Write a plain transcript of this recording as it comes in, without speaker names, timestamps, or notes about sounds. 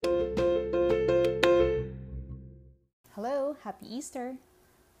Happy Easter!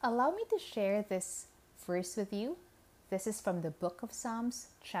 Allow me to share this verse with you. This is from the book of Psalms,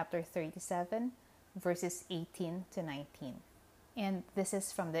 chapter 37, verses 18 to 19. And this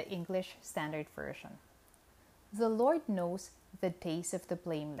is from the English Standard Version. The Lord knows the days of the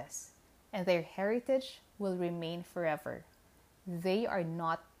blameless, and their heritage will remain forever. They are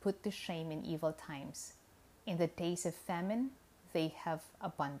not put to shame in evil times. In the days of famine, they have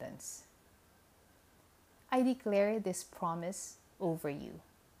abundance. I declare this promise over you.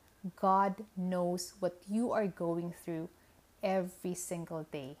 God knows what you are going through every single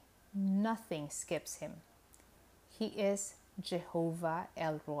day. Nothing skips him. He is Jehovah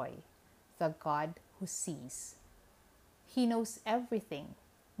El Roi, the God who sees. He knows everything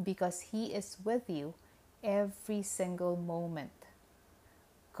because he is with you every single moment.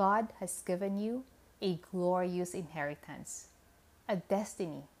 God has given you a glorious inheritance, a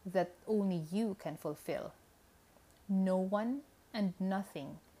destiny that only you can fulfill. No one and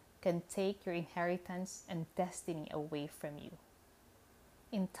nothing can take your inheritance and destiny away from you.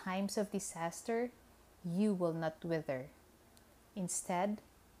 In times of disaster, you will not wither. Instead,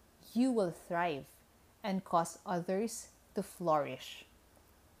 you will thrive and cause others to flourish.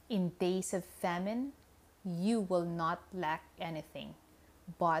 In days of famine, you will not lack anything,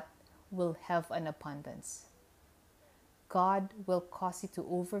 but will have an abundance. God will cause you to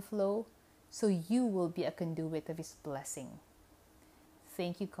overflow, so you will be a conduit of his blessing.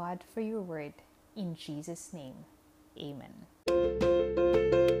 Thank you, God, for your word. In Jesus' name,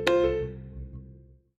 amen.